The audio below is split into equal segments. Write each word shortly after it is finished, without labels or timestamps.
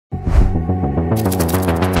What's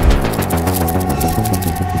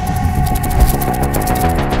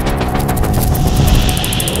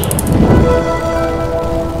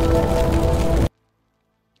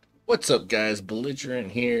up, guys?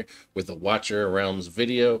 Belligerent here with a Watcher Realms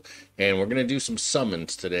video, and we're going to do some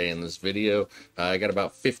summons today in this video. I got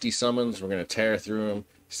about 50 summons. We're going to tear through them,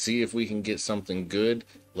 see if we can get something good.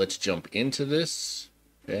 Let's jump into this.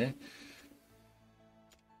 Okay.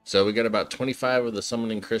 So we got about 25 of the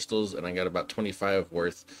summoning crystals, and I got about 25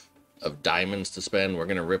 worth of diamonds to spend. We're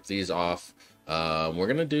going to rip these off. We're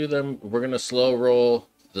going to do them. We're going to slow roll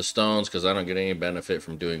the stones because I don't get any benefit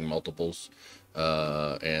from doing multiples.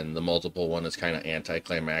 And the multiple one is kind of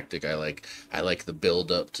anticlimactic. I like the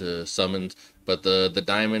build up to summons, but the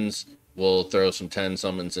diamonds will throw some 10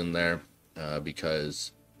 summons in there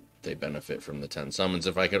because they benefit from the 10 summons.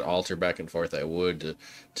 If I could alter back and forth, I would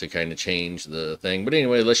to kind of change the thing. But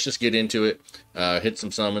anyway, let's just get into it. Hit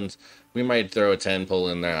some summons. We might throw a 10 pull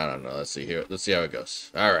in there. I don't know. Let's see here. Let's see how it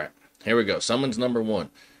goes. All right, here we go. Summons number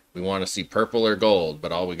 1. We want to see purple or gold,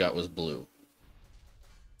 but all we got was blue.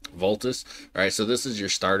 Voltus. All right, so this is your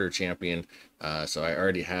starter champion. So I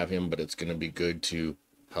already have him, but it's going to be good to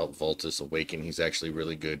help Voltus awaken. He's actually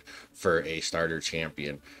really good for a starter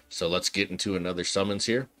champion. So let's get into another summons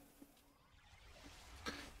here.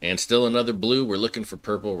 And still another blue. We're looking for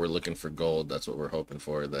purple. We're looking for gold. That's what we're hoping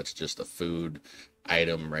for. That's just a food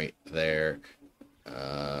item right there.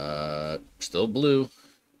 Still blue.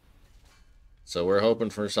 So we're hoping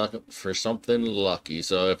for something lucky.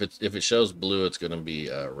 So if it shows blue, it's going to be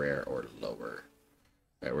rare or lower.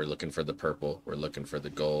 All right, we're looking for the purple. We're looking for the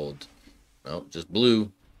gold. Nope, just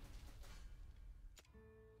blue.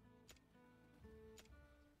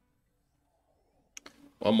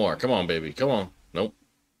 One more. Come on, baby. Come on. Nope.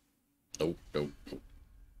 Nope, nope,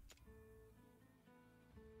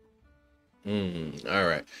 nope. All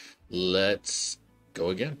right. Let's go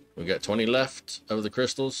again. We got 20 left of the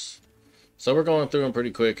crystals. So we're going through them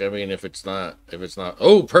pretty quick. I mean, if it's not,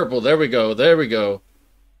 oh, purple. There we go. There we go.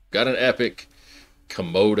 Got an epic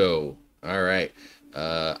Komodo. All right.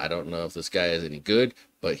 I don't know if this guy is any good,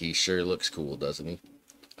 but he sure looks cool, doesn't he?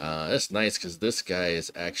 That's nice because this guy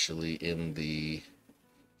is actually in the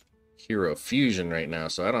Hero Fusion right now,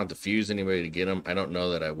 so I don't have to fuse anybody to get him. I don't know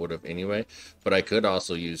that I would have anyway, but I could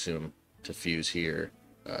also use him to fuse here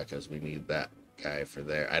because we need that guy for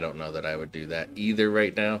there. I don't know that I would do that either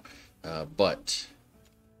right now. But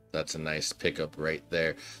that's a nice pickup right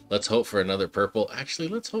there. Let's hope for another purple. Actually,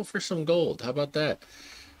 let's hope for some gold. How about that?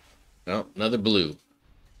 No, another blue.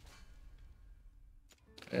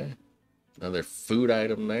 Okay. Another food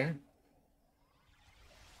item there.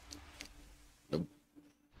 Nope.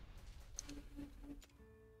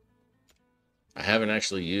 I haven't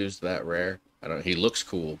actually used that rare. He looks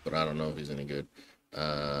cool, but I don't know if he's any good.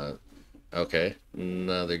 Okay,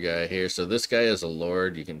 another guy here. So this guy is a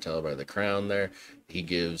lord. You can tell by the crown there. He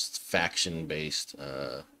gives faction-based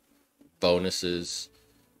bonuses.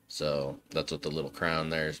 So that's what the little crown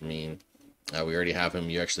there's mean. We already have him.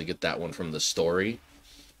 You actually get that one from the story.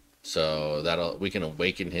 So we can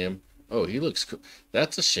awaken him. Oh, he looks cool.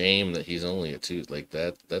 That's a shame that he's only a 2 like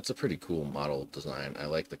that. That's a pretty cool model design. I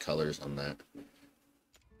like the colors on that.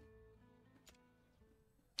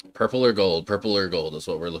 Purple or gold? Purple or gold is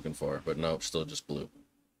what we're looking for. But nope, still just blue.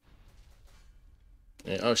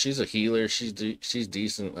 And, oh, she's a healer. She's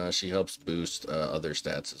decent. She helps boost other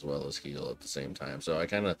stats as well as heal at the same time. So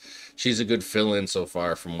she's a good fill-in so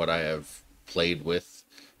far from what I have played with.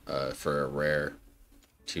 For a rare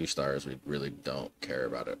 2 stars, we really don't care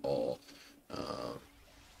about it all.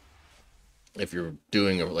 If you're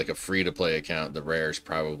doing like a free-to-play account, the rares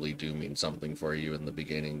probably do mean something for you in the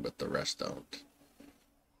beginning, but the rest don't.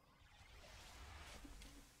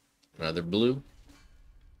 Another blue.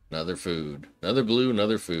 Another food. Another blue,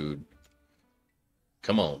 another food.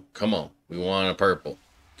 Come on, come on. We want a purple.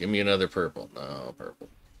 Give me another purple. No, purple.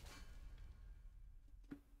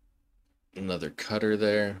 Another cutter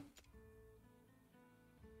there.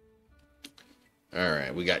 All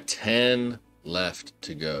right, we got 10 left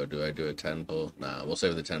to go. Do I do a 10 pull? Nah, we'll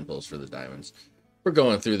save the 10 pulls for the diamonds. We're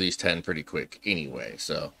going through these 10 pretty quick anyway,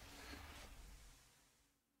 so...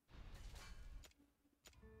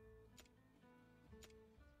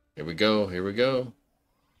 Here we go, here we go.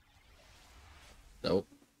 Nope.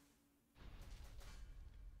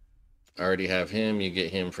 I already have him. You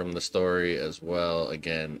get him from the story as well.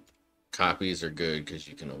 Again, copies are good because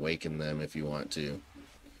you can awaken them if you want to.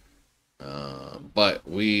 But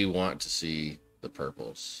we want to see the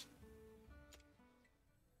purples.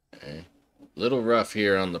 Okay. Little rough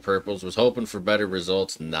here on the purples. Was hoping for better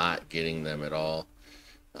results, not getting them at all.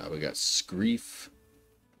 We got Screef.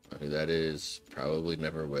 Who that is. Probably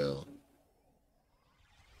never will.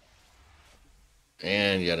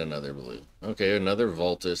 And yet another blue. Okay, another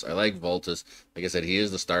Voltus. I like Voltus. Like I said, he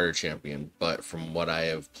is the starter champion, but from what I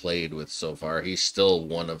have played with so far, he's still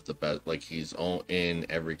one of the best. Like, he's in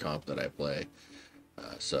every comp that I play.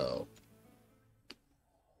 So...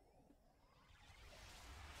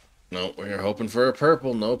 No, we're hoping for a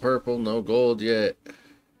purple. No purple, no gold yet.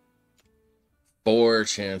 4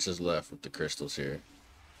 chances left with the crystals here.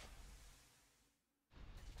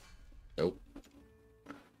 Nope.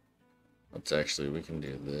 Let's actually, we can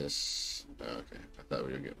do this. Okay, I thought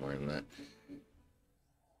we would get more than that.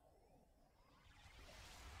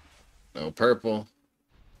 No purple.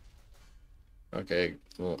 Okay,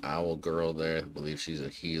 little owl girl there. I believe she's a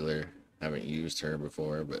healer. Haven't used her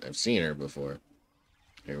before, but I've seen her before.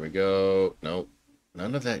 Here we go. Nope.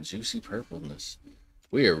 None of that juicy purpleness.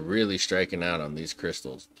 We are really striking out on these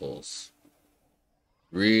crystals pulls.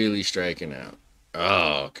 Really striking out.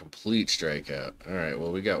 Oh, complete strikeout. Alright,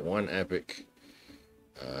 well, we got 1 epic.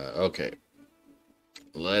 Okay.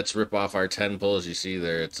 Let's rip off our 10 pulls. You see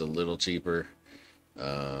there, it's a little cheaper.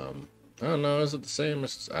 Oh, no, is it the same?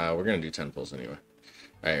 We're going to do 10 pulls anyway.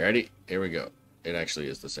 Alright, ready? Here we go. It actually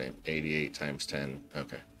is the same. 88 times 10.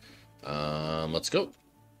 Okay. Let's go.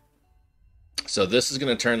 So this is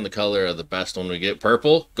going to turn the color of the best one we get.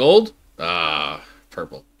 Purple? Gold? Ah,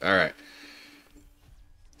 purple. All right.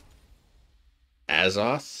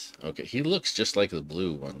 Azoth? Okay, he looks just like the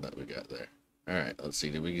blue one that we got there. All right, let's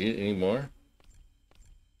see. Did we get any more?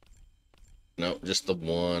 No, just the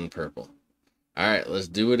 1 purple. All right, let's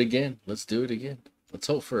do it again. Let's do it again. Let's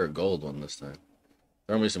hope for a gold one this time.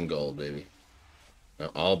 Throw me some gold, baby.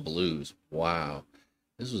 No, all blues. Wow.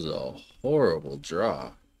 This was a horrible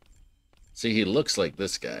draw. See, he looks like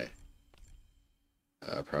this guy.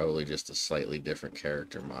 Probably just a slightly different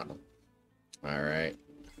character model. All right.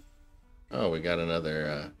 Oh, we got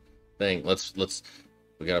another thing. We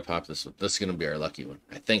gotta pop this one. This is gonna be our lucky one.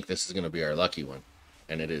 I think this is gonna be our lucky one,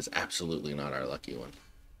 and it is absolutely not our lucky one.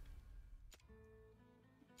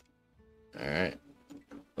 All right.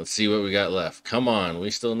 Let's see what we got left. Come on,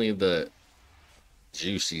 we still need the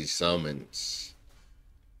juicy summons.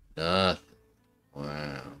 Nothing.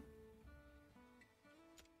 Wow.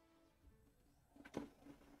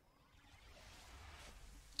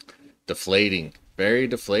 Deflating. Very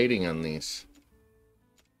deflating on these.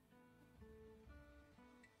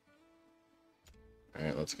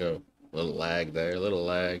 Alright, let's go. Little lag there. Little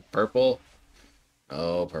lag. Purple.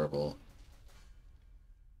 Oh, purple.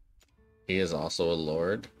 He is also a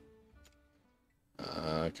lord.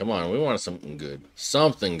 Come on. We want something good.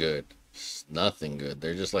 Something good. Nothing good.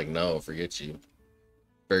 They're just like, no, forget you.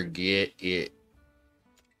 Forget it.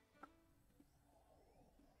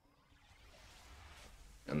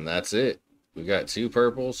 And that's it. We got 2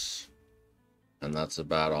 purples. And that's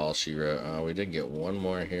about all she wrote. We did get 1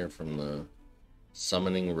 more here from the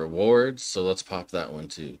summoning rewards. So let's pop that one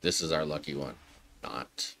too. This is our lucky one.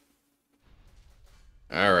 Not.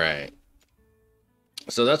 Alright.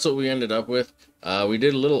 So that's what we ended up with. We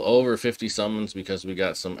did a little over 50 summons because we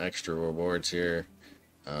got some extra rewards here.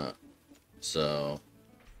 So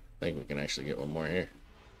I think we can actually get 1 more here.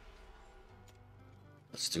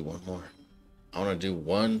 Let's do 1 more. I want to do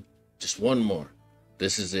 1, just 1 more.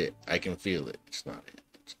 This is it. I can feel it. It's not it.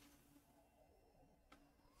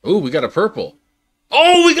 Ooh, we got a purple.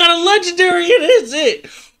 Oh, we got a legendary. It is it.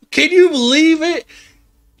 Can you believe it?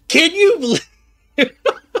 Can you believe it?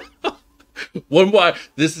 1 more.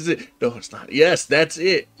 This is it. No, it's not. Yes, that's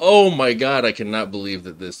it. Oh my God. I cannot believe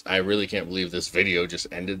that this, I really can't believe this video just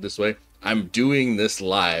ended this way. I'm doing this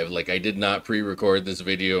live. Like, I did not pre-record this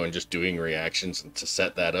video and just doing reactions to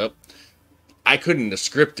set that up. I couldn't have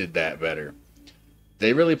scripted that better.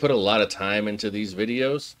 They really put a lot of time into these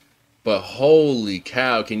videos, but holy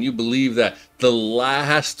cow, can you believe that the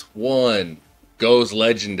last one goes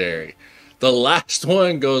legendary? The last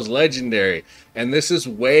one goes legendary, and this is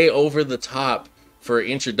way over the top for an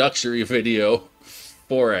introductory video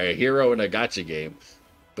for a hero in a gacha game.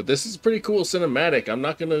 But this is pretty cool cinematic. I'm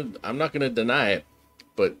not gonna deny it,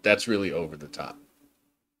 but that's really over the top.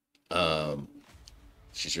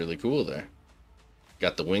 She's really cool there.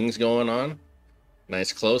 Got the wings going on.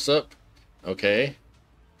 Nice close-up. Okay.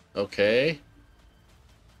 Okay.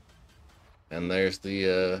 And there's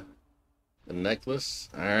the necklace.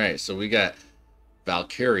 Alright, so we got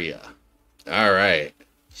Valkyria. Alright.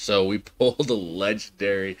 So we pulled a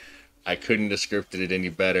legendary. I couldn't have scripted it any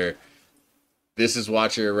better. This is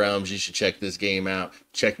Watcher Realms. You should check this game out.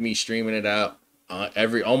 Check me streaming it out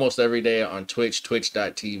almost every day on Twitch,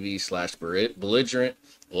 twitch.tv/belligerent.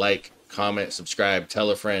 Like, comment, subscribe, tell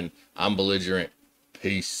a friend. I'm Belligerent.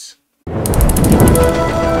 Peace.